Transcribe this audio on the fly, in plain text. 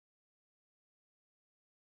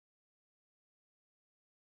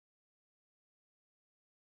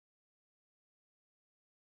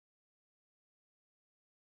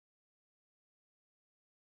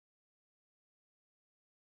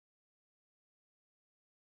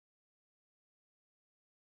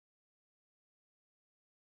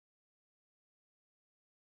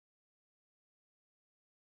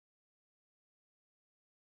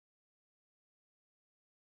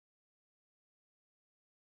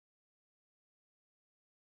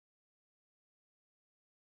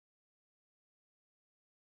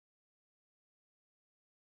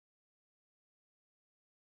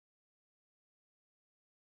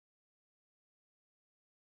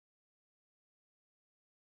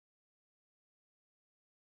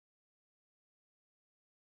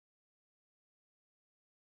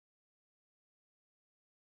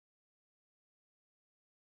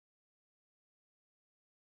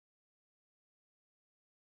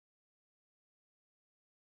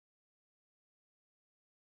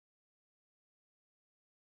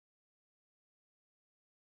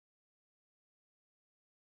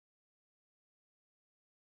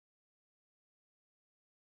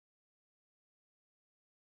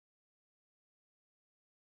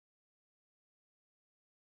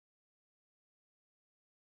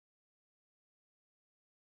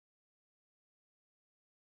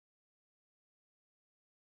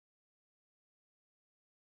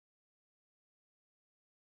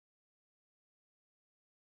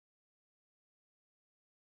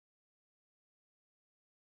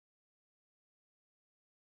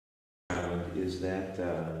is that,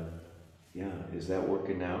 yeah, is that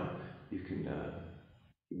working now? You can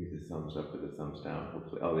give me the thumbs up or the thumbs down,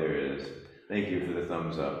 hopefully. Oh, there it is. Thank you for the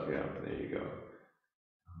thumbs up. Yeah, there you go.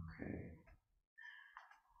 Okay.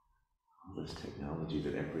 All this technology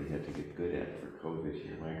that everybody had to get good at for COVID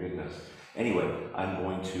here, my goodness. Anyway, I'm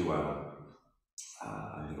going to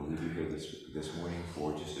leave you here this morning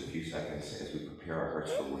for just a few seconds as we prepare our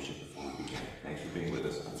hearts for worship before we begin. Thanks for being with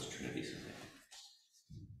us on this Trinity Sunday.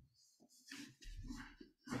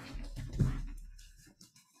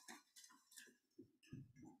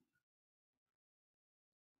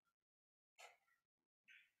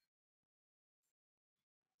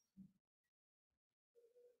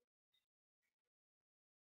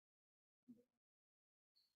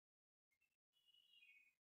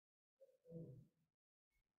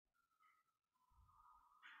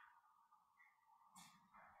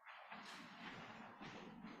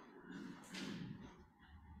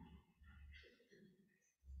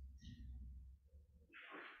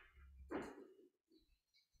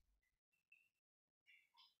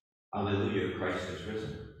 Alleluia, Christ is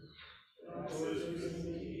risen.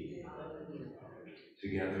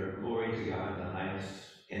 Together, glory to God in the highest,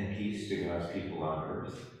 and peace to God's people on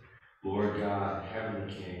earth. Lord God,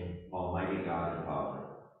 Heavenly King, Almighty God and Father,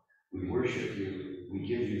 we worship you, we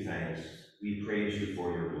give you thanks, we praise you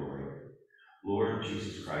for your glory. Lord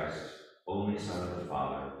Jesus Christ, only Son of the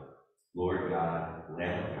Father, Lord God,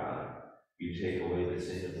 Lamb of God, you take away the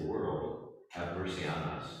sin of the world, have mercy on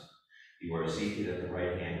us. You are seated at the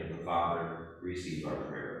right hand of the Father, receive our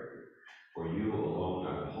prayer. For you alone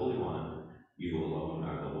are the Holy One, you alone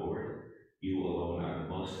are the Lord, you alone are the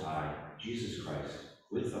Most High, Jesus Christ,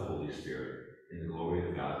 with the Holy Spirit, in the glory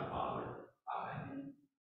of God the Father. Amen.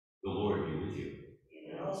 The Lord be with you.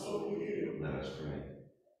 And also with you. Let us pray.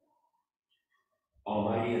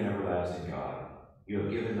 Almighty and everlasting God, you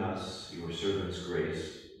have given us, your servants,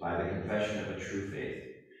 grace by the confession of a true faith,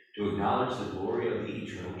 to acknowledge the glory of the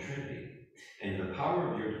eternal Trinity, and in the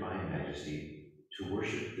power of your divine majesty, to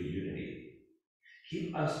worship the unity.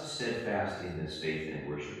 Keep us steadfast in this faith and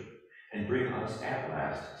worship, and bring us at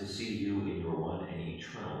last to see you in your one and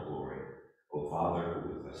eternal glory. O Father,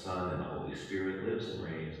 who with the Son and the Holy Spirit lives and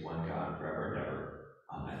reigns, one God, forever and ever.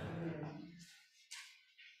 Amen.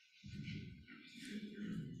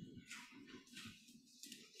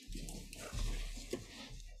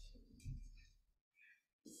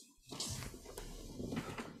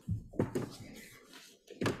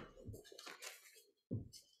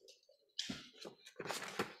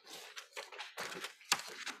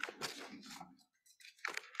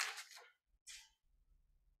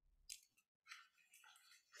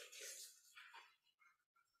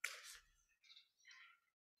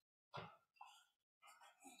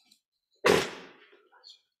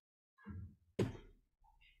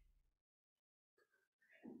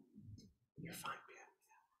 You're fine,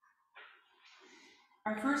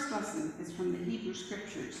 Our first lesson is from the Hebrew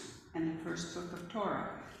Scriptures and the first book of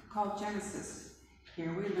Torah, called Genesis.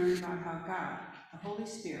 Here we learn about how God, the Holy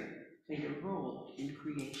Spirit, played a role in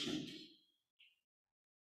creation.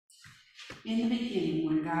 In the beginning,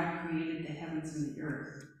 when God created the heavens and the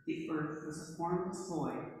earth was a formless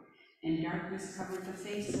void, and darkness covered the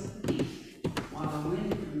face of the deep, while the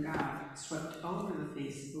wind from God swept over the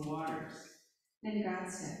face of the waters. Then God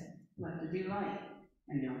said, "Let there be light,"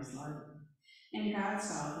 and there was light. And God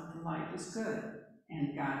saw that the light was good,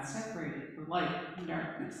 and God separated the light from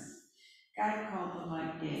darkness. God called the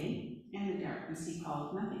light day, and the darkness he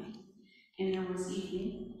called night. And there was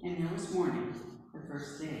evening, and there was morning, the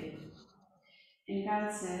first day. And God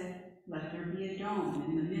said, "Let there be a dome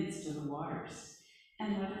in the midst of the waters,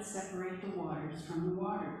 and let it separate the waters from the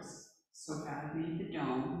waters." So God made the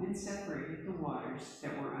dome and separated the waters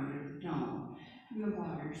that were under the dome from the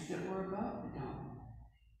waters that were above the dome.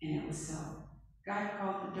 And it was so. God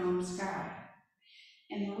called the dome sky.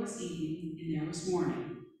 And there was evening, and there was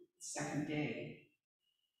morning, the second day.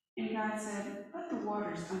 And God said, "Let the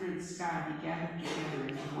waters under the sky be gathered together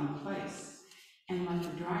into one place, and let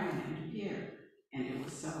the dry land appear." And it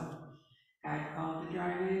was so. God called the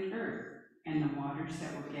dry land earth, and the waters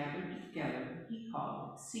that were gathered together he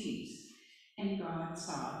called seas. And God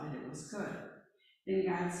saw that it was good. Then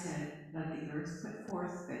God said, "Let the earth put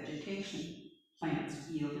forth vegetation, plants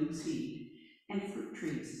yielding seed, and fruit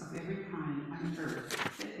trees of every kind on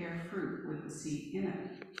earth that bear fruit with the seed in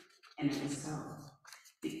it." And it was so.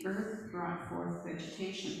 The earth brought forth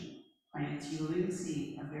vegetation, plants yielding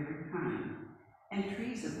seed of every kind, and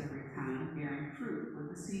trees of every kind bearing fruit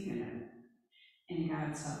with the seed in it. And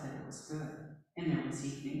God saw that it was good. And there was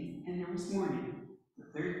evening, and there was morning, the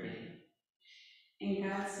third day. And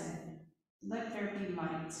God said, Let there be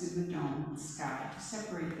lights in the dome of the sky to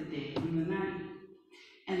separate the day from the night,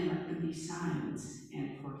 and let them be signs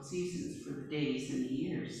and for seasons for the days and the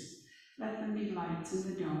years. Let them be lights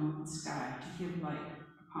in the dome of the sky to give light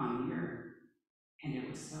upon the earth. And it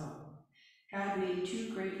was so. God made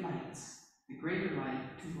two great lights, the greater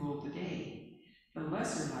light to rule the day, the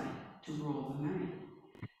lesser light to rule the night,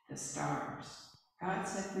 the stars. God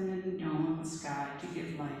set them in the dome of the sky to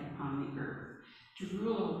give light upon the earth, to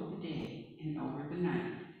rule over the day and over the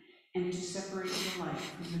night, and to separate the light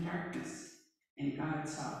from the darkness. And God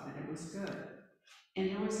saw that it was good. And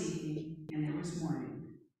there was evening, and there was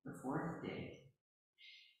morning, the fourth day.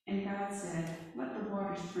 And God said, let the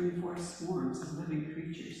waters bring forth swarms of living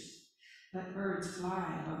creatures. Let birds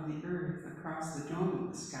fly above the earth across the dome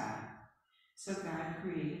of the sky. So God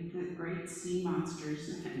created the great sea monsters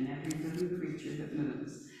and every living creature that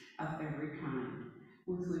moves, of every kind,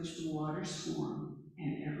 with which the waters swarm,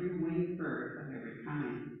 and every winged bird of every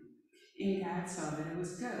kind. And God saw that it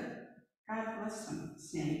was good. God blessed them,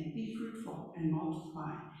 saying, be fruitful and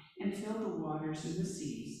multiply, and fill the waters and the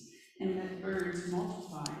seas, and let birds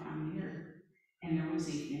multiply on the earth. And there was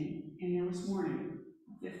evening, and there was morning,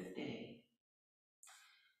 the fifth day.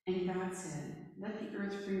 And God said, let the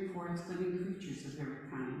earth bring forth living creatures of every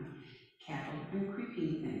kind, cattle and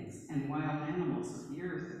creeping things, and wild animals of the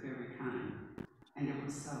earth of every kind. And it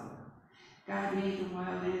was so. God made the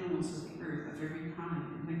wild animals of the earth of every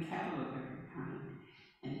kind, and the cattle of every kind,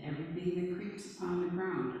 and everything that creeps upon the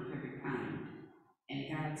ground of every kind. And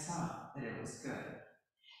God saw that it was good.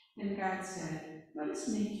 Then God said, let us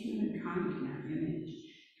make humankind in our image,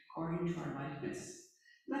 according to our likeness.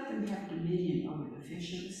 Let them have dominion over the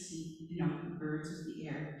fish of the sea, and over the birds of the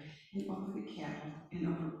air, and over the cattle, and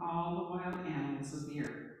over all the wild animals of the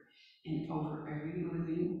earth, and over every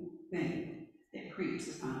living thing that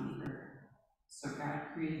creeps upon the earth. So God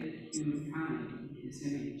created humankind in his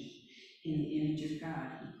image. In the image of God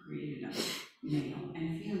he created them, male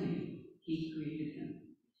and female he created them.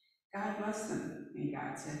 God blessed them, and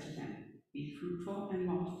God said to them, be fruitful and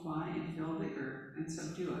multiply and fill the earth and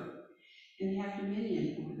subdue it, and have dominion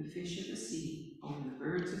over the fish of the sea, over the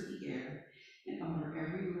birds of the air, and over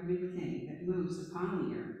every living thing that moves upon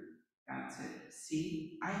the earth. God said,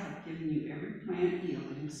 see, I have given you every plant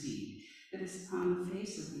yielding seed that is upon the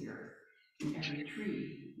face of the earth, and every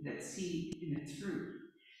tree that seed in its fruit.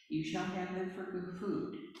 You shall have them for good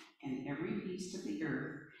food, and every beast of the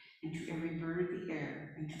earth, and to every bird of the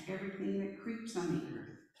air, and to everything that creeps on the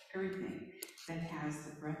earth, everything that has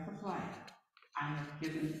the breath of life, I have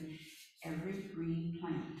given every green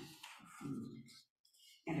plant for food.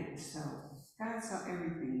 And it was so. God saw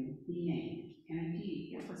everything he made, and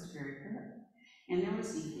indeed it was very good. And there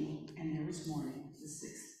was evening, and there was morning, the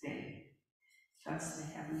sixth day. Thus the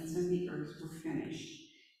heavens and the earth were finished,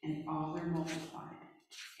 and all were multiplied.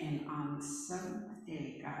 And on the seventh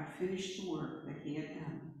day God finished the work that he had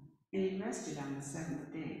done, and he rested on the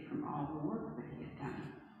seventh day from all the work that he had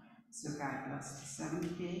done. So God blessed the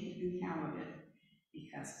seventh day and hallowed it,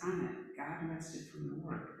 because on it God rested from the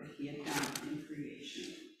work that he had done in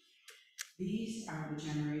creation. These are the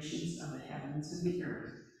generations of the heavens and the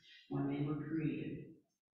earth when they were created.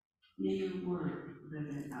 May your word live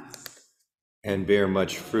in us, and bear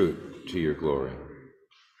much fruit to your glory.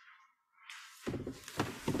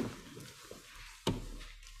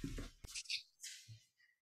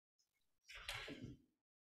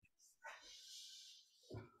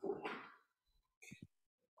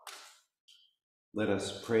 Let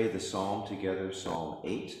us pray the psalm together, Psalm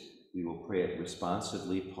 8. We will pray it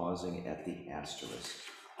responsively, pausing at the asterisk.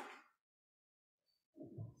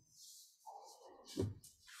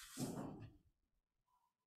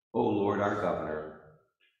 O Lord, our governor,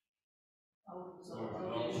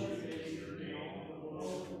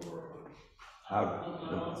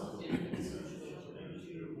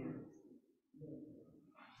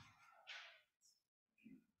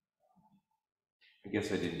 I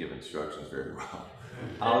guess I didn't give instructions very well.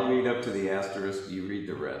 I'll read up to the asterisk, you read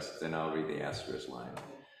the rest, then I'll read the asterisk line.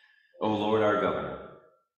 O Lord, our governor,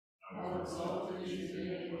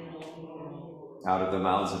 out of the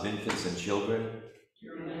mouths of infants and children,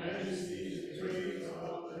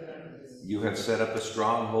 you have set up a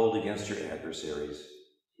stronghold against your adversaries.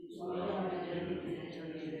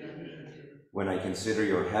 When I consider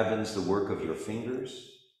your heavens, the work of your fingers,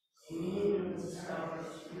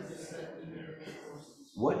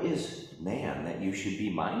 what is man that you should be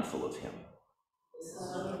mindful of him?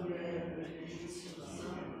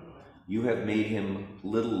 You have made him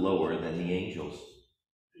little lower than the angels.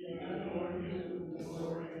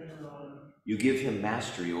 You give him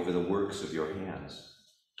mastery over the works of your hands.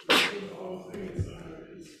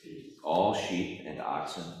 all sheep and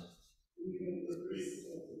oxen,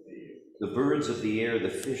 the birds of the air, the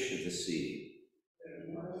fish of the sea.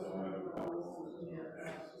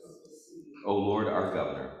 O Lord, our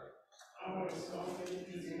governor,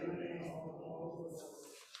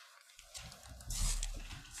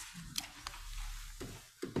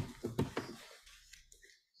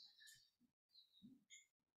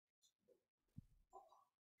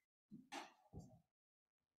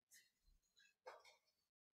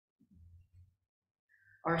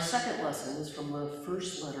 Our second lesson is from the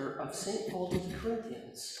first letter of St. Paul to the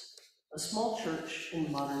Corinthians, a small church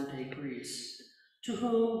in modern-day Greece, to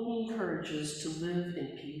whom he encourages to live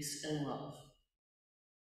in peace and love.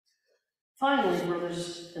 Finally,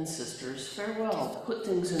 brothers and sisters, farewell. Put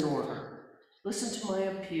things in order. Listen to my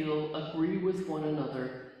appeal. Agree with one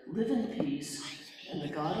another. Live in peace, and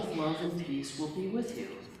the God of love and peace will be with you.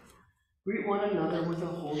 Greet one another with a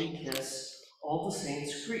holy kiss. All the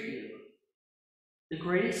saints greet you. The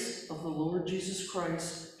grace of the Lord Jesus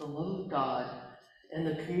Christ, the love of God, and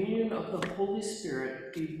the communion of the Holy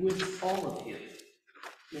Spirit be with all of you.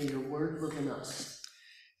 May your word live in us.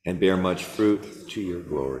 and bear much fruit to your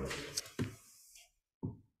glory.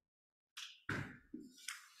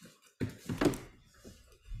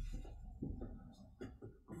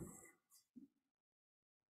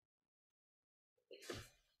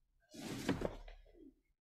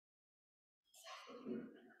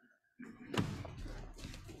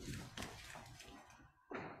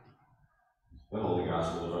 The Holy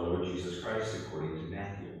Gospel of our Lord Jesus Christ according to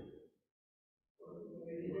Matthew.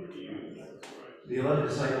 The 11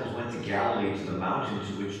 disciples went to Galilee, to the mountain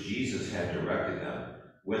to which Jesus had directed them.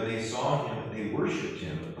 When they saw him, they worshipped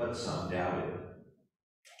him, but some doubted.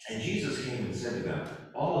 And Jesus came and said to them,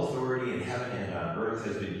 "All authority in heaven and on earth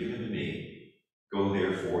has been given to me. Go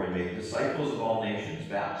therefore and make disciples of all nations,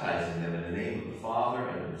 baptizing them in the name of the Father,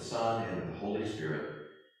 and of the Son, and of the Holy Spirit,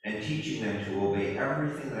 and teaching them to obey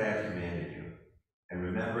everything that I have commanded you. And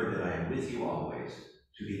remember that I am with you always,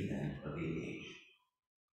 to the end of the age."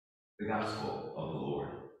 The Gospel of the Lord.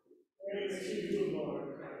 Praise to you,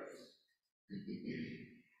 Lord Christ.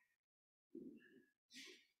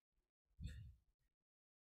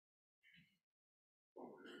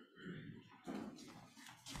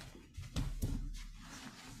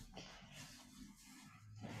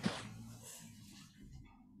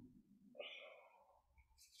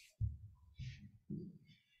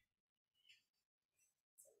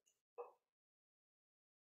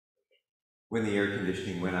 When the air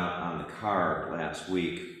conditioning went out on the car last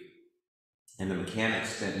week, and the mechanic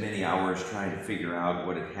spent many hours trying to figure out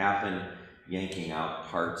what had happened, yanking out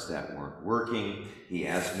parts that weren't working, he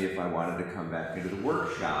asked me if I wanted to come back into the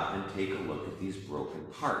workshop and take a look at these broken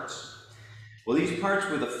parts. Well, these parts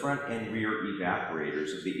were the front and rear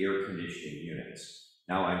evaporators of the air conditioning units.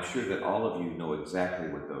 Now, I'm sure that all of you know exactly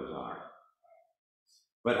what those are.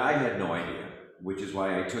 But I had no idea, which is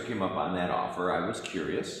why I took him up on that offer. I was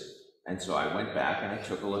curious. And so I went back and I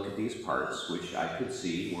took a look at these parts, which I could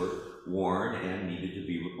see were worn and needed to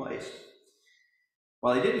be replaced.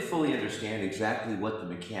 While I didn't fully understand exactly what the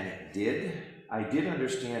mechanic did, I did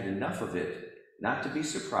understand enough of it not to be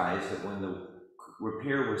surprised that when the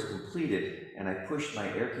repair was completed and I pushed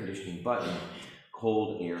my air conditioning button,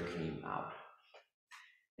 cold air came out.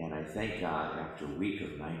 And I thank God after a week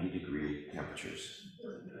of 90-degree temperatures.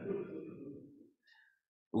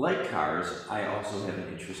 Like cars, I also have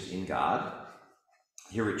an interest in God.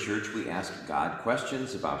 Here at church, we ask God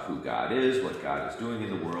questions about who God is, what God is doing in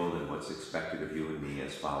the world, and what's expected of you and me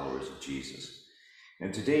as followers of Jesus.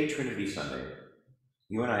 And today, Trinity Sunday,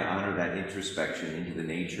 you and I honor that introspection into the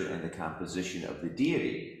nature and the composition of the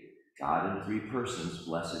deity, God in three persons,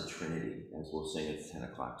 blessed Trinity, as we'll sing at the 10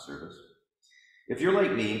 o'clock service. If you're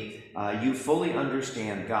like me, you fully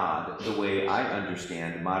understand God the way I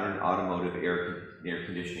understand modern automotive air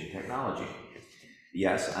conditioning technology.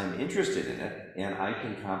 Yes, I'm interested in it, and I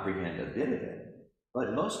can comprehend a bit of it,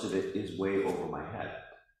 but most of it is way over my head.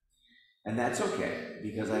 And that's okay,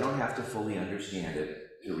 because I don't have to fully understand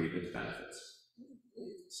it to reap its benefits.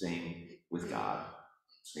 Same with God,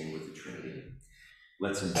 same with the Trinity.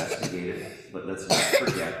 Let's investigate it, but let's not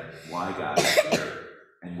forget why God is here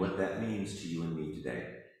and what that means to you and me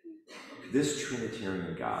today. This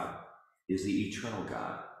Trinitarian God is the eternal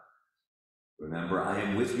God. Remember, I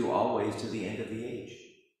am with you always to the end of the age.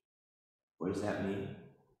 What does that mean?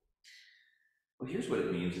 Well, here's what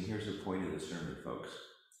it means, and here's the point of the sermon, folks.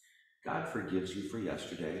 God forgives you for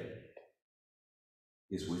yesterday,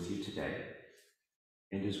 is with you today,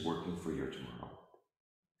 and is working for your tomorrow.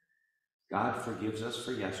 God forgives us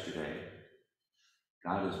for yesterday,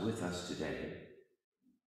 God is with us today,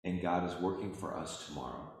 and God is working for us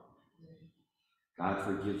tomorrow. God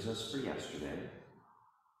forgives us for yesterday.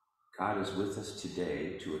 God is with us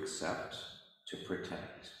today to accept, to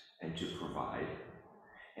protect, and to provide.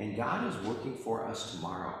 And God is working for us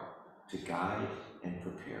tomorrow to guide and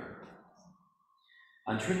prepare.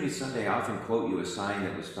 On Trinity Sunday, I often quote you a sign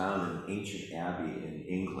that was found in an ancient abbey in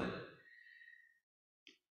England.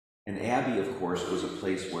 An abbey, of course, was a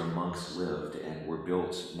place where monks lived and were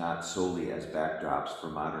built not solely as backdrops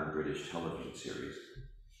for modern British television series.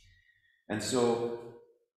 And so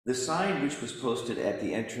the sign which was posted at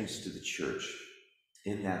the entrance to the church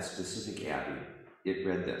in that specific abbey, it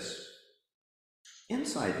read this: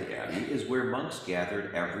 "Inside the abbey is where monks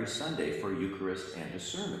gathered every Sunday for Eucharist and a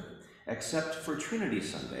sermon, except for Trinity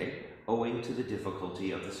Sunday, owing to the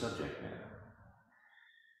difficulty of the subject matter.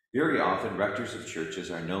 Very often, rectors of churches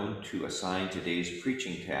are known to assign today's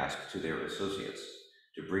preaching task to their associates,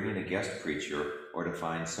 to bring in a guest preacher or to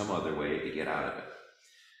find some other way to get out of it.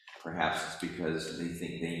 Perhaps it's because they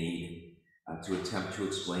think they need to attempt to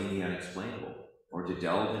explain the unexplainable, or to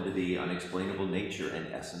delve into the unexplainable nature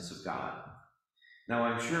and essence of God. Now,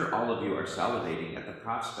 I'm sure all of you are salivating at the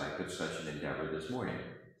prospect of such an endeavor this morning,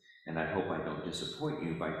 and I hope I don't disappoint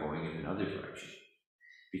you by going in another direction.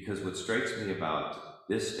 Because what strikes me about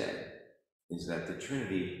this day is that the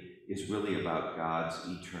Trinity is really about God's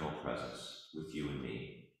eternal presence with you and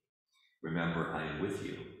me. Remember, I am with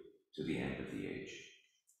you to the end of the age.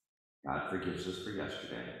 God forgives us for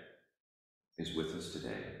yesterday, is with us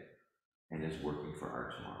today, and is working for our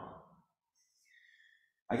tomorrow."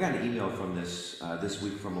 I got an email from this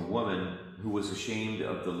week from a woman who was ashamed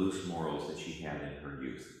of the loose morals that she had in her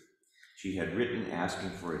youth. She had written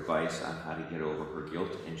asking for advice on how to get over her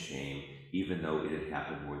guilt and shame, even though it had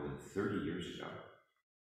happened more than 30 years ago.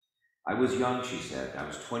 "I was young," she said. "I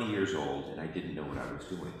was 20 years old, and I didn't know what I was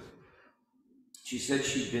doing." She said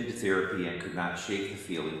she'd been to therapy and could not shake the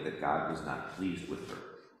feeling that God was not pleased with her,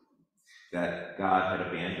 that God had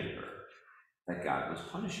abandoned her, that God was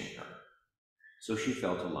punishing her. So she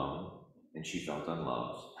felt alone, and she felt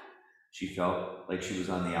unloved. She felt like she was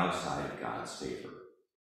on the outside of God's favor,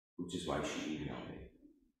 which is why she emailed me.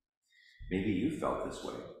 Maybe you felt this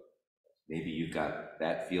way. Maybe you got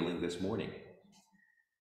that feeling this morning.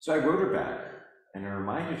 So I wrote her back, and I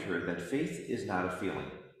reminded her that faith is not a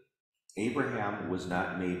feeling. Abraham was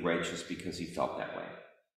not made righteous because he felt that way.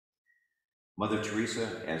 Mother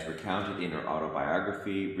Teresa, as recounted in her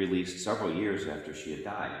autobiography, released several years after she had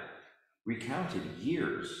died, recounted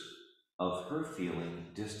years of her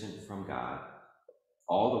feeling distant from God,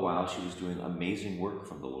 all the while she was doing amazing work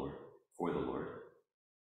for the Lord.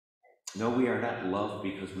 No, we are not loved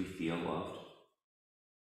because we feel loved.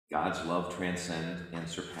 God's love transcends and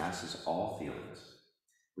surpasses all feelings.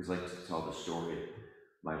 I always like to tell the story of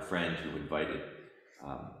my friend who invited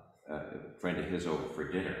a friend of his over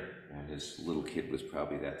for dinner, and his little kid was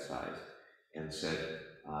probably that size, and said,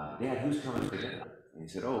 "Dad, who's coming for dinner?" And he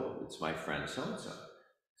said, "Oh, it's my friend so-and-so." I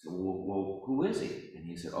said, well, who is he? And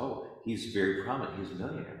he said, "Oh, he's very prominent, he's a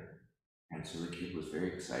millionaire." And so the kid was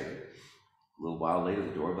very excited. A little while later,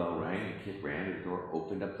 the doorbell rang, the kid ran to the door,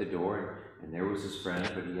 opened up the door, and there was his friend,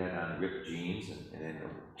 but he had on ripped jeans and a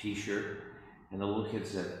t-shirt. And the little kid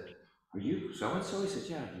said, "Are you so-and-so?" He said,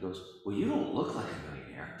 "Yeah." He goes, "Well, you don't look like a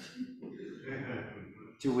millionaire."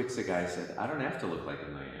 To which the guy said, "I don't have to look like a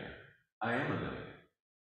millionaire. I am a millionaire."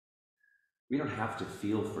 We don't have to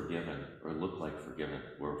feel forgiven or look like forgiven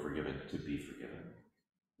or forgiven to be forgiven.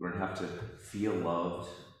 We don't have to feel loved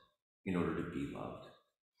in order to be loved.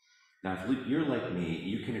 Now, if you're like me,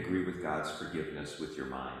 you can agree with God's forgiveness with your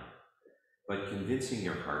mind, but convincing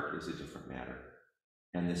your heart is a different matter.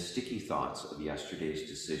 And the sticky thoughts of yesterday's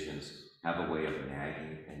decisions have a way of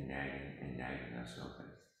nagging and nagging and nagging us, don't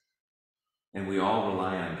they? And we all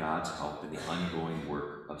rely on God's help in the ongoing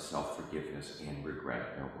work of self-forgiveness and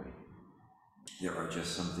regret, don't we? There are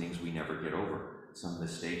just some things we never get over, some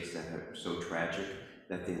mistakes that are so tragic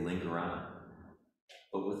that they linger on.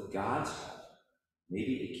 But with God's help,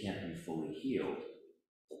 maybe it can't be fully healed,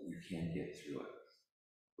 but we can get through it.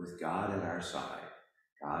 With God at our side,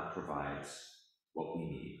 God provides what we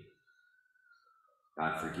need.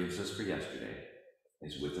 God forgives us for yesterday,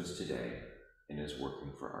 is with us today, and is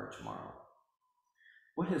working for our tomorrow.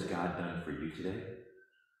 What has God done for you today?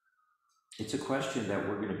 It's a question that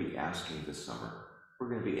we're going to be asking this summer. We're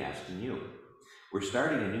going to be asking you. We're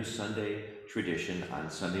starting a new Sunday tradition on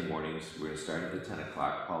Sunday mornings. We're going to start at 10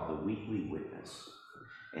 o'clock called the Weekly Witness.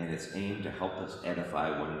 And it's aimed to help us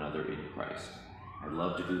edify one another in Christ. I'd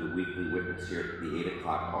love to do the Weekly Witness here at the 8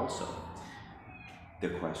 o'clock also. The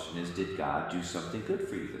question is, did God do something good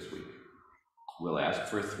for you this week? We'll ask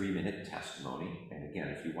for a 3-minute testimony. And again,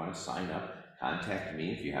 if you want to sign up, contact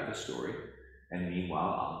me if you have a story. and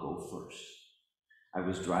meanwhile, I'll go first. I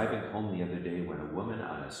was driving home the other day when a woman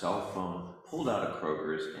on a cell phone pulled out of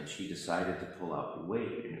Kroger's, and she decided to pull out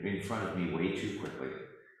in front of me way too quickly,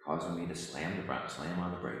 causing me to slam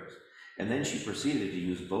on the brakes. And then she proceeded to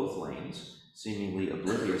use both lanes, seemingly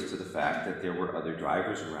oblivious to the fact that there were other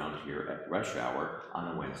drivers around here at rush hour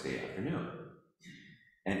on a Wednesday afternoon.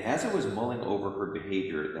 And as I was mulling over her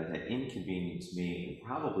behavior that had inconvenienced me and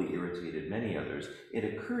probably irritated many others, it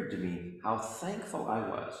occurred to me how thankful I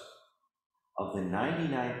was of the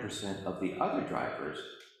 99% of the other drivers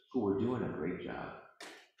who were doing a great job.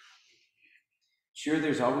 Sure,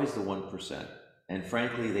 there's always the 1%, and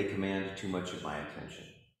frankly, they command too much of my attention.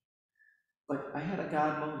 But I had a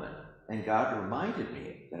God moment, and God reminded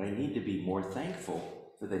me that I need to be more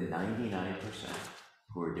thankful for the 99%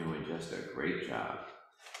 who are doing just a great job.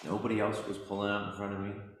 Nobody else was pulling out in front of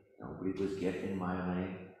me. Nobody was getting in my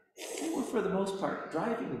lane. They were, for the most part,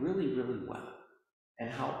 driving really, really well.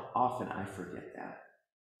 And how often I forget that.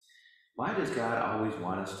 Why does God always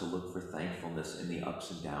want us to look for thankfulness in the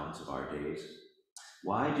ups and downs of our days?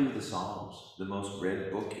 Why do the Psalms, the most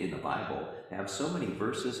read book in the Bible, have so many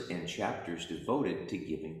verses and chapters devoted to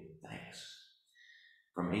giving thanks?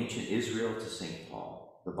 From ancient Israel to St.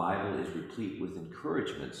 Paul, the Bible is replete with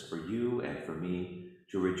encouragements for you and for me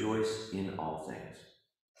to rejoice in all things.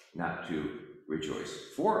 Not to rejoice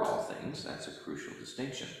for all things, that's a crucial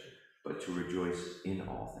distinction, but to rejoice in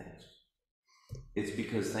all things. It's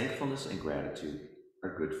because thankfulness and gratitude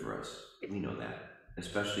are good for us. We know that,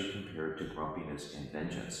 especially compared to grumpiness and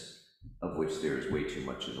vengeance, of which there is way too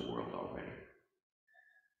much in the world already.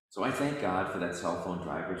 So I thank God for that cell phone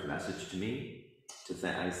driver's message to me, to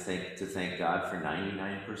thank God for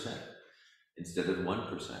 99% instead of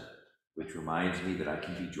 1%, which reminds me that I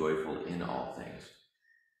can be joyful in all things.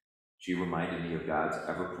 She reminded me of God's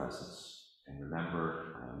ever-presence. And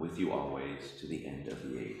remember, I am with you always to the end of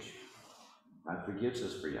the age. God forgives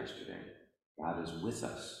us for yesterday. God is with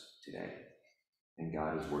us today. And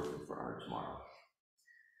God is working for our tomorrow.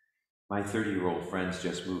 My 30-year-old friends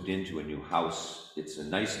just moved into a new house. It's a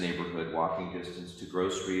nice neighborhood, walking distance to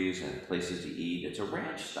groceries and places to eat. It's a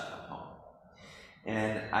ranch-style home.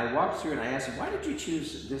 And I walked through and I asked them, why did you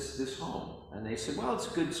choose this home? And they said, well,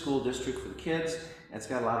 it's a good school district for the kids. And it's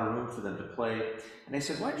got a lot of room for them to play. And I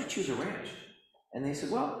said, why did you choose a ranch? And they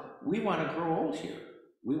said, well, we want to grow old here.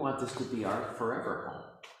 We want this to be our forever home.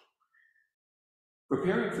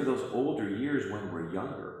 Preparing for those older years when we're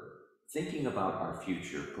younger, thinking about our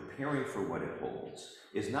future, preparing for what it holds,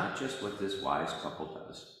 is not just what this wise couple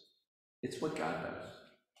does. It's what God does.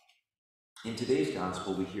 In today's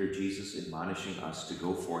gospel, we hear Jesus admonishing us to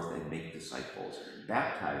go forth and make disciples,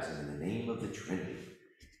 baptizing in the name of the Trinity.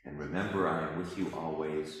 And remember, I am with you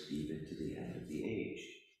always, even to the end of the age.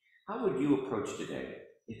 How would you approach today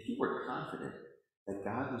if you were confident that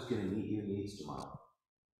God was going to meet your needs tomorrow?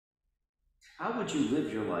 How would you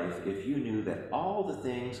live your life if you knew that all the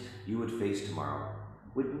things you would face tomorrow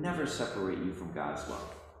would never separate you from God's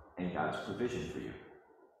love and God's provision for you?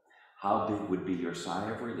 How big would be your sigh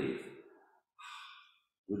of relief?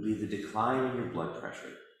 Would be the decline in your blood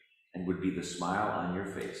pressure, and would be the smile on your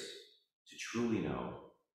face to truly know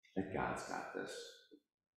that God's got this.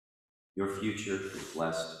 Your future is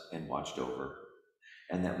blessed and watched over,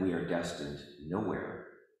 and that we are destined nowhere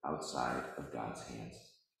outside of God's hands.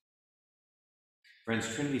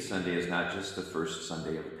 Friends, Trinity Sunday is not just the first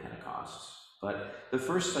Sunday of Pentecost, but the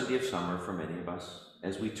first Sunday of summer for many of us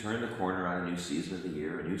as we turn the corner on a new season of the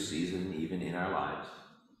year, a new season even in our lives.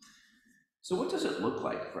 So what does it look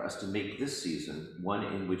like for us to make this season one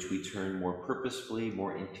in which we turn more purposefully,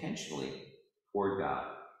 more intentionally toward God,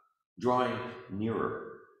 drawing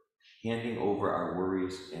nearer, handing over our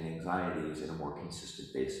worries and anxieties on a more consistent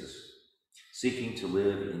basis, seeking to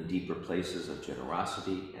live in deeper places of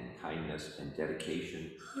generosity and kindness and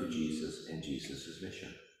dedication to Jesus and Jesus'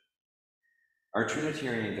 mission? Our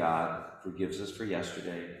Trinitarian God forgives us for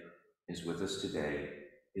yesterday, is with us today,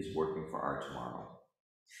 is working for our tomorrow.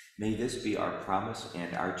 May this be our promise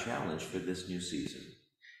and our challenge for this new season,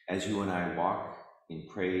 as you and I walk in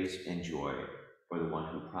praise and joy for the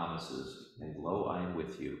one who promises, and lo, I am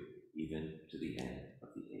with you, even to the end of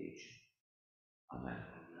the age. Amen.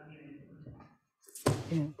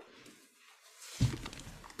 Yeah.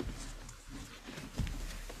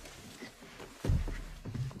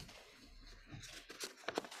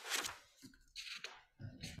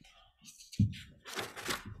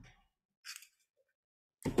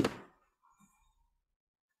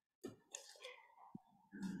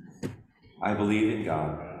 I believe in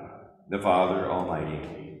God, the Father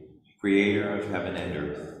Almighty, creator of heaven and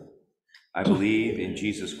earth. I believe in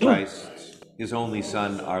Jesus Christ, his only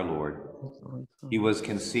Son, our Lord, He was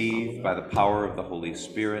conceived by the power of the Holy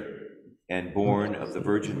Spirit and born of the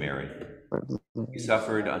Virgin Mary. He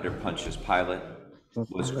suffered under Pontius Pilate,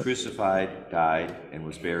 was crucified, died, and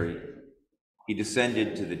was buried. He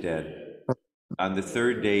descended to the dead. On the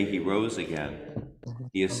third day he rose again.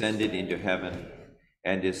 He ascended into heaven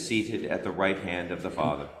and is seated at the right hand of the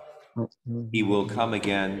Father. He will come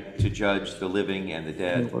again to judge the living and the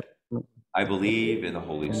dead. I believe in the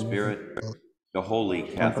Holy Spirit, the Holy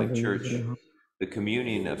Catholic Church, the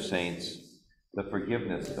communion of saints, the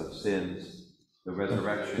forgiveness of sins, the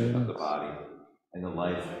resurrection of the body, and the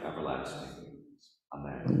life everlasting.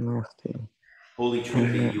 Amen. Holy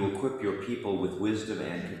Trinity, you equip your people with wisdom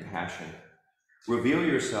and compassion. Reveal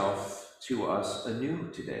yourself to us anew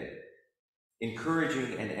today,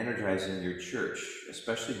 encouraging and energizing your church,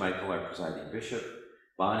 especially Michael, our presiding bishop,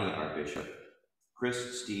 Bonnie, our bishop,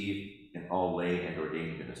 Chris, Steve, and all lay and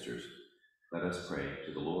ordained ministers. Let us pray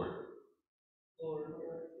to the Lord. Lord,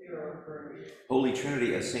 hear our prayer. Holy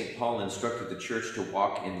Trinity, as St. Paul instructed the church to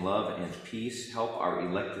walk in love and peace, help our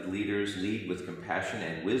elected leaders lead with compassion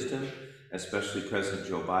and wisdom, especially President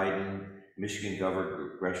Joe Biden, Michigan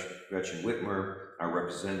Governor Gretchen Whitmer, our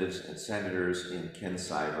representatives and senators, and Ken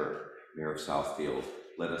Seibert, Mayor of Southfield.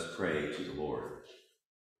 Let us pray to the Lord.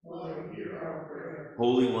 Lord, hear our prayer.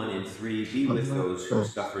 Holy One in three, be with those who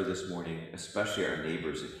suffer this morning, especially our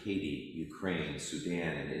neighbors in Haiti, Ukraine,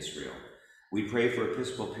 Sudan, and Israel. We pray for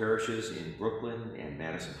Episcopal parishes in Brooklyn and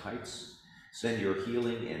Madison Heights. Send your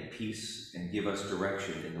healing and peace and give us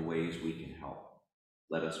direction in the ways we can help.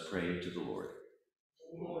 Let us pray to the Lord.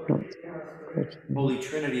 Lord, hear our prayer. Holy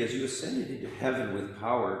Trinity, as you ascended into heaven with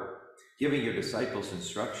power, giving your disciples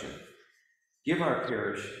instruction, give our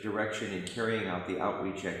parish direction in carrying out the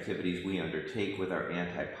outreach activities we undertake with our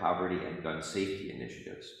anti-poverty and gun safety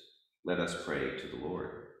initiatives. Let us pray to the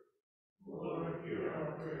Lord. Lord, hear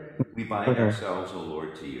our prayer. We bind ourselves, O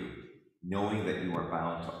Lord, to you, knowing that you are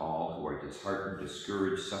bound to all who are disheartened,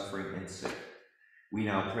 discouraged, suffering, and sick. We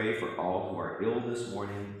now pray for all who are ill this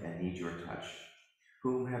morning and need your touch.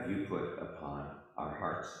 Whom have you put upon our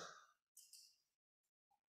hearts?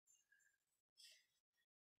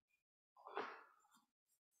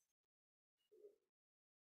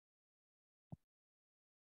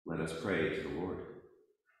 Let us pray to the Lord.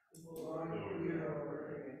 Lord, hear our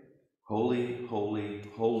prayer. Holy, holy,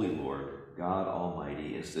 holy Lord, God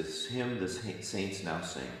Almighty, is this hymn the saints now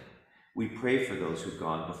sing. We pray for those who've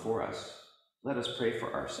gone before us. Let us pray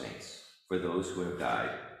for our saints, for those who have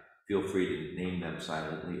died. Feel free to name them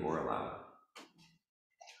silently or aloud.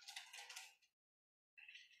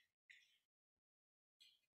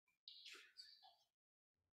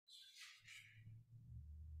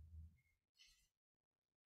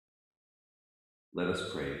 Let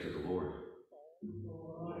us pray to the Lord.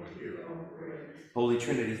 Lord, hear our prayer. Holy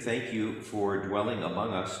Trinity, thank you for dwelling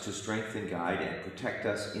among us to strengthen, guide, and protect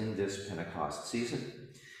us in this Pentecost season.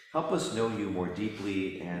 Help us know you more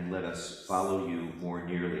deeply and let us follow you more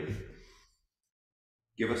nearly.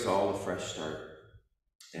 Give us all a fresh start,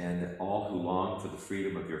 and all who long for the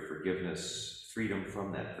freedom of your forgiveness, freedom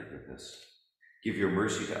from that forgiveness. Give your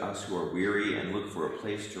mercy to us who are weary and look for a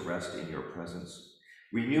place to rest in your presence.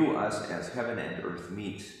 Renew us as heaven and earth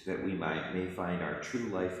meet, that we may find our true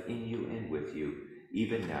life in you and with you,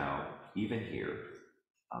 even now, even here.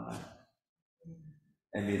 Amen.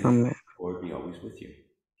 And may the Lord be always with you.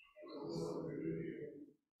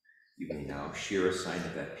 You may now share a sign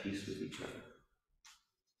of that peace with each other.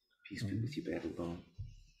 Peace be with you, Babylon.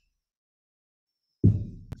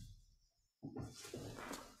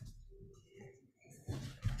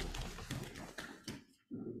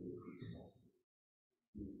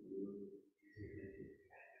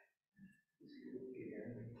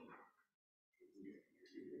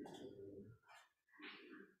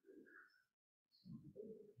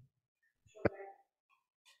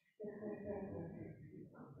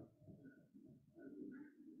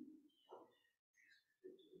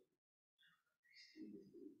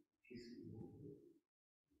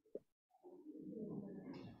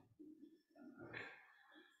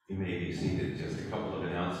 You may be seated. Just a couple of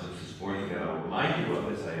announcements this morning that I'll remind you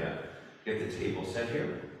of as I get the table set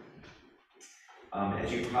here.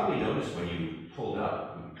 As you probably noticed when you pulled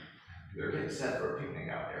up, they're getting set for a picnic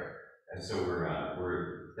out there. And so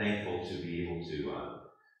we're thankful to be able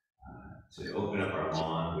to open up our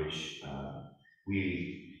lawn, which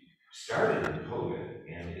we started in COVID,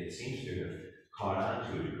 and it seems to have caught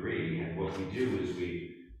on to a degree. And what we do is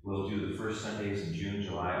we'll do the first Sundays in June,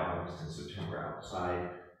 July, August, and September outside.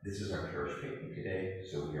 This is our parish picnic today,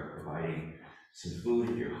 so we are providing some food.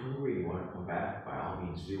 If you're hungry, you want to come back, by all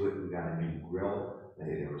means do it. We've got a new grill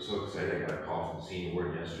They were so excited. I got a call from the senior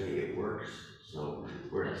ward yesterday. It works. So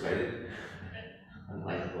we're excited.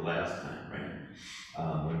 Unlike the last time,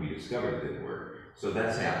 right? When we discovered it didn't work. So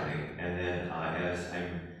that's happening. And then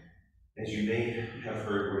as you may have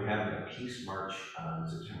heard, we're having a peace march on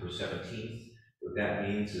September 17th. What that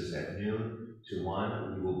means is at noon to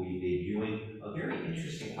 1, we will be debuting a very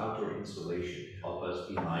interesting outdoor installation to help us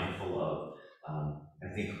be mindful of,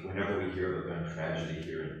 I think whenever we hear of a gun tragedy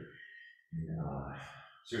here in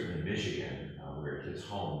certainly Michigan, where it hits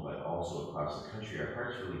home, but also across the country, our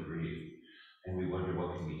hearts really grieve. And we wonder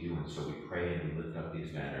what can we do, and so we pray and we lift up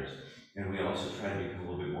these matters. And we also try to become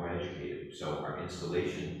a little bit more educated. So our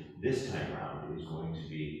installation this time around is going to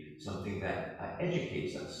be something that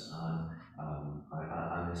educates us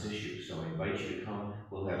on this issue. So I invite you to come.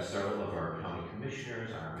 We'll have several of our county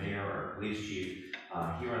commissioners, our mayor, our police chief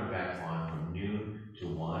here on the back lawn from noon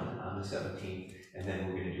to 1 on the 17th. And then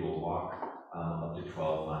we're going to do a walk up to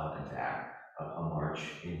 12 Mile and back, a march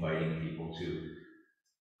inviting people to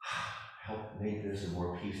help make this a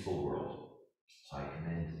more peaceful world. So I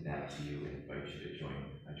commend that to you and invite you to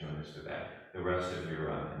join us for that. The rest of your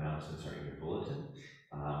announcements are in your bulletin.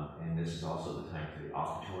 And this is also the time for the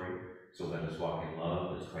offertory. So let us walk in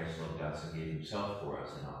love as Christ loved us and gave himself for us,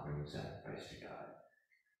 an offering and sacrifice to God.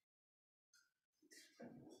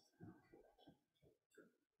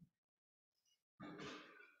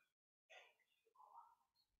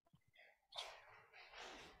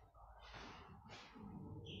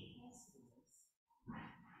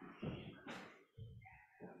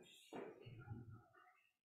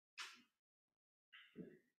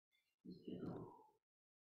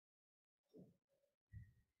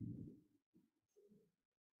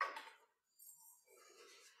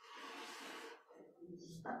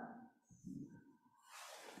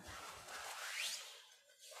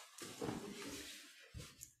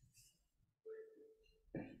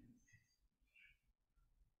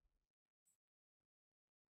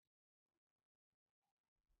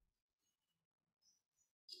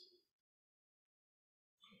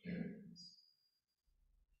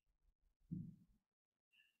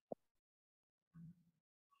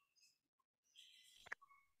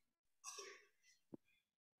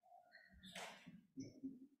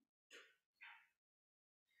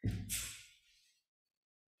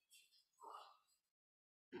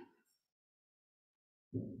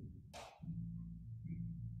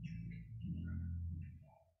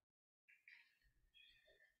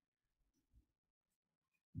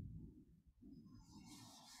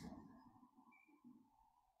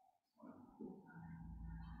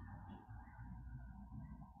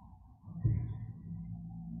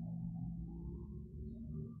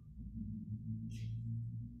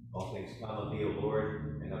 All things come of thee, O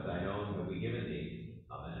Lord, and of thine own have we given thee.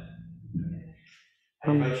 Amen.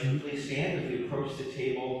 I invite you to please stand as we approach the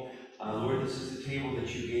table. Lord, this is the table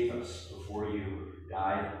that you gave us before you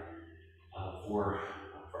died for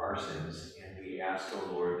our sins. And we ask,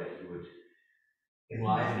 O Lord, that you would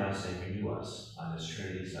enliven us and renew us on this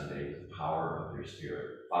Trinity Sunday with the power of your Spirit,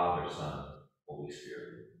 Father, Son, Holy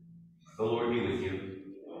Spirit. The Lord be with you.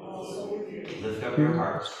 Lift up your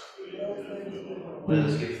hearts. Let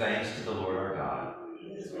us give thanks to the Lord our God.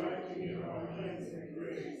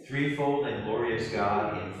 Threefold and glorious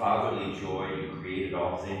God, in fatherly joy you created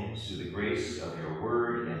all things through the grace of your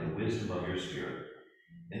word and the wisdom of your Spirit.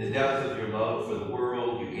 In the depth of your love for the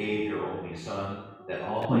world, you gave your only Son, that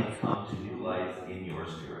all might come to new life in your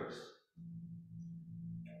Spirit.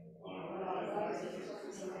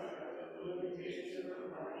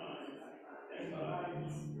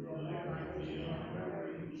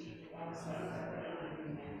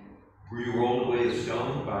 Where you rolled away the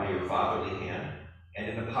stone by your fatherly hand, and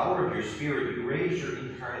in the power of your Spirit you raised your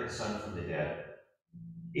incarnate Son from the dead.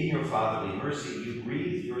 In your fatherly mercy you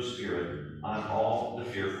breathed your Spirit on all the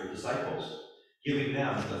fearful disciples, giving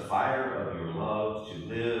them the fire of your love to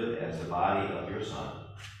live as the body of your Son.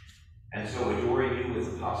 And so adoring you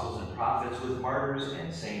with apostles and prophets, with martyrs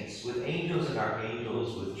and saints, with angels and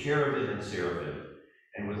archangels, with cherubim and seraphim,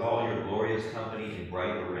 and with all your glorious company in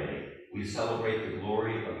bright array, we celebrate the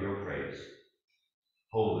glory of your praise.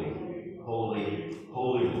 Holy, holy,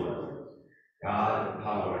 holy Lord, God of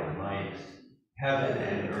power and might, heaven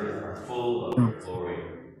and earth are full of your glory.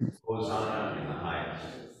 Hosanna in the highest.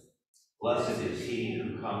 Blessed is he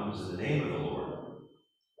who comes in the name of the Lord.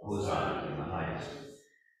 Hosanna in the highest.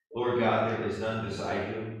 Lord God, there is none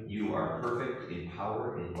beside you. You are perfect in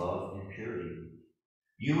power, in love, and purity.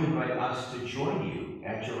 You invite us to join you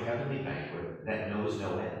at your heavenly banquet that knows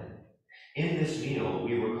no end. In this meal,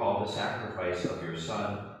 we recall the sacrifice of your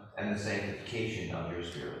Son and the sanctification of your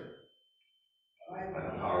Spirit. By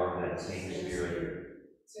the power of that same Spirit,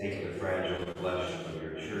 Take the fragile flesh of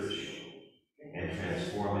your church and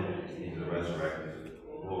transform it into the resurrected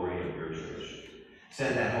glory of your church.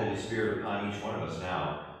 Send that Holy Spirit upon each one of us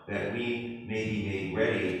now, that we may be made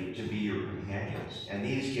ready to be your companions. And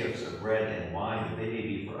these gifts of bread and wine, that they may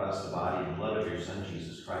be for us the body and blood of your Son,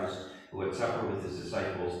 Jesus Christ, who at supper with his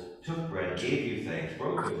disciples took bread, gave you thanks,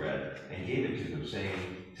 broke the bread, and gave it to them, saying,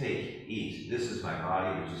 "Take, eat, this is my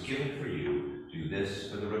body, which is given for you. Do this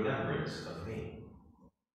for the remembrance of me."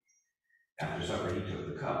 After supper, he took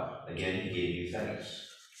the cup. Again, he gave you thanks.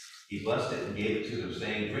 He blessed it and gave it to them,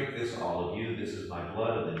 saying, "Drink this, all of you. This is my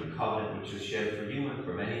blood of the new covenant, which is shed for you and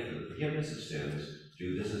for many for the forgiveness of sins.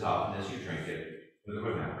 Do this as often as you drink it, for the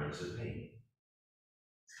remembrance of me."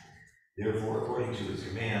 Therefore, according to his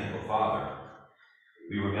command, O Father,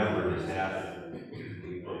 we remember his death,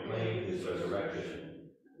 we proclaim his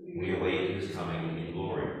resurrection, we await his coming in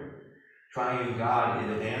glory. Triune God,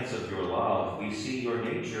 in advance of your love, we see your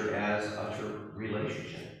nature as utter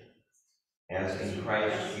relationship. As in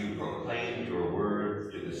Christ you proclaimed your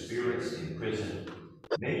word to the spirits in prison,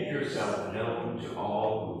 make yourself known to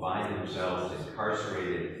all who find themselves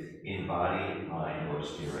incarcerated in body, mind, or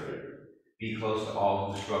spirit. Be close to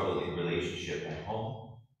all who struggle in relationship at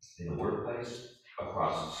home, in the workplace,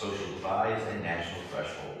 across social divides and national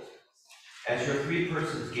thresholds. As your three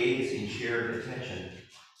persons gaze in shared attention,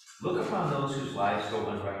 look upon those whose lives go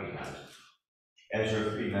unrecognized. As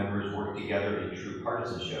your three members work together in true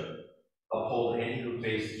partisanship, uphold any who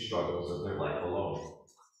face the struggles of their life alone.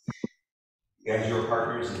 As your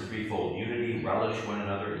partners in threefold unity relish one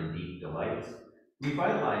another in deep delight,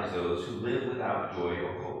 revitalize those who live without joy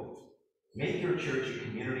or hope. Make your church a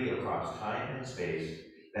community across time and space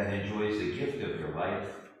that enjoys the gift of your life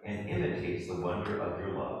and imitates the wonder of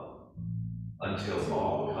your love, until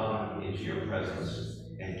all come into your presence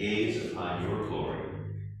and gaze upon your glory,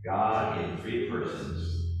 God in three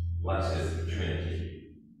persons, blessed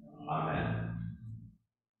Trinity. Amen.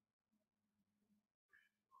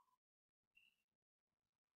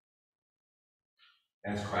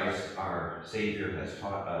 As Christ our Savior has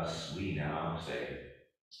taught us, we now say,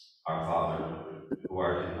 Our Father, who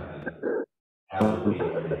art in heaven, hallowed be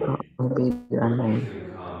your name. Will be your Your name.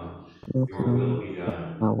 kingdom come, You your will can be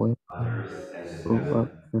done, always on earth as in move up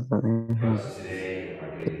heaven. to the Give heaven. us today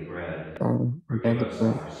our daily bread. And Forgive daily us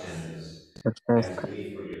bread our sins, for as trespass.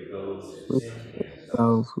 we forgive those who With sin against us.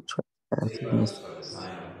 those who trespass Save us against from the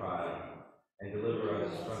time of pride, and deliver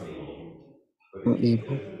us from evil. For the from evil.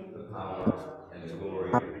 kingdom, the power, and the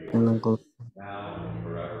glory Power are and the yours, glory. now and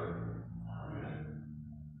forever. Amen.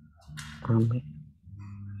 Amen.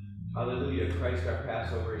 Hallelujah, Christ our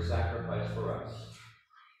Passover is sacrificed for us.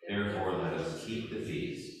 Therefore, let us keep the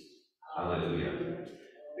feast. Hallelujah.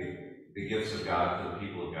 The gifts of God for the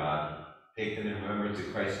people of God. Take them in remembrance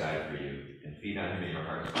that Christ died for you, and feed on him in your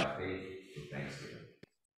hearts by faith with thanksgiving.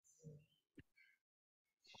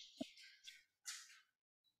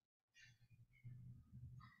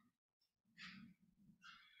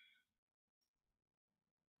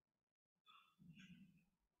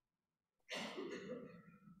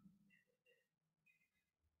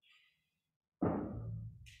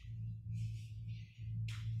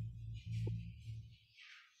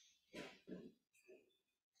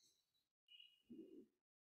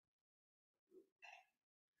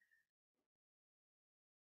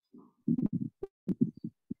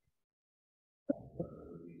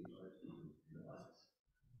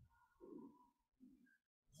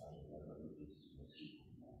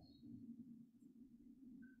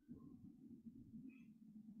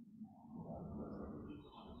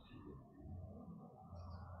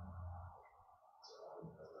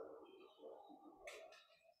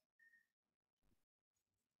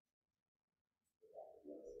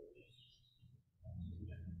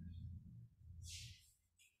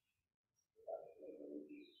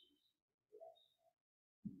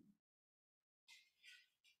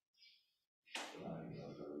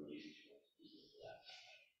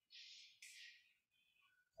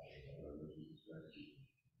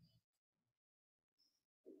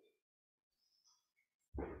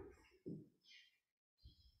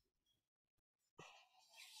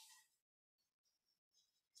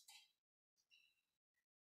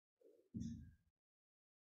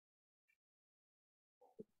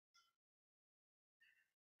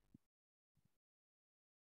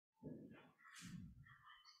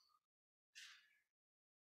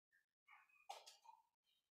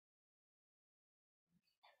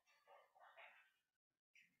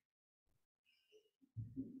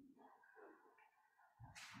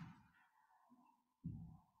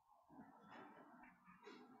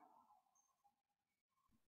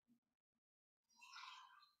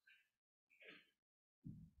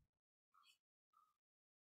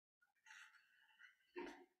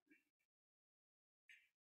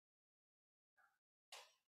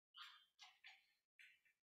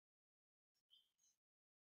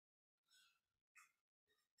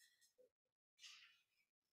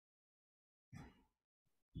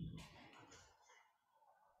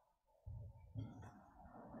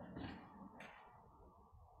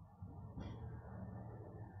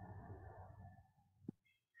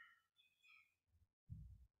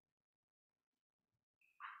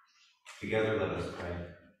 Together let us pray.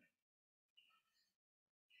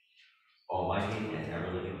 Almighty and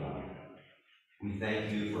ever-living God, we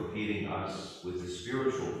thank you for feeding us with the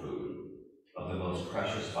spiritual food of the most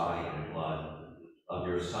precious body and blood of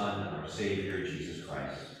your Son, our Savior, Jesus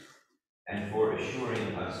Christ, and for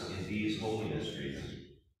assuring us in these holy mysteries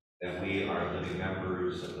that we are living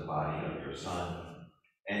members of the body of your Son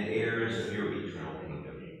and heirs of your eternal kingdom.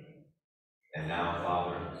 And now,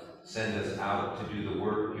 Father, send us out to do the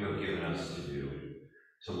work you have given us to do,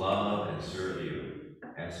 to love and serve you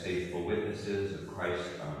as faithful witnesses of Christ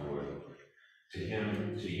our Lord. To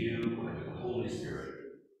him, to you, and to the Holy Spirit,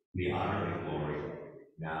 be honor and glory,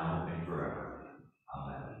 now and forever.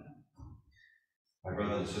 Amen. My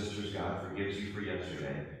brothers and sisters, God forgives you for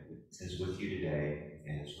yesterday, is with you today,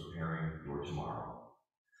 and is preparing your tomorrow.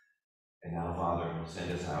 And now, Father,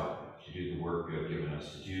 send us out to do the work you have given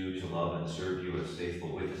us to do, to love and serve you as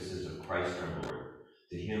faithful witnesses of Christ our Lord.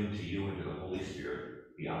 To him, to you, and to the Holy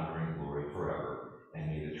Spirit, be honor and glory forever. And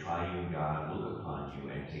may the triune God look upon you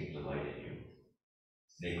and take delight in you.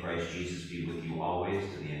 May Christ Jesus be with you always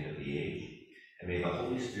to the end of the age. And may the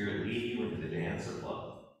Holy Spirit lead you into the dance of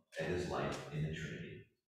love that is life in the Trinity.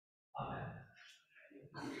 Amen.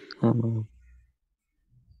 Amen.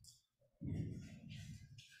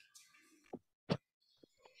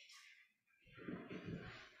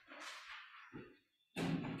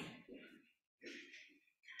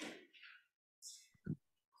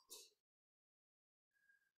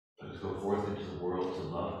 Let us go forth into the world to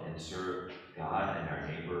love and serve God and our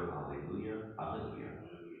neighbor. Alleluia. Alleluia.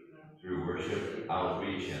 Through worship,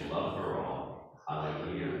 outreach, and love for all.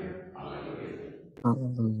 Alleluia. Alleluia.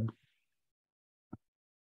 Hallelujah.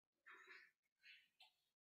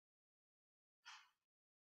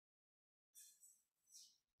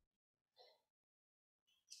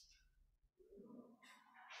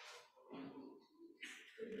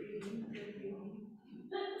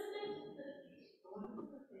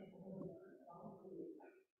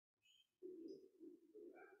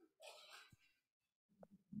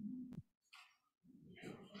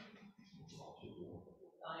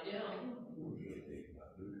 I am.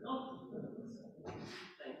 Oh.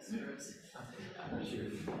 Thanks, Chris.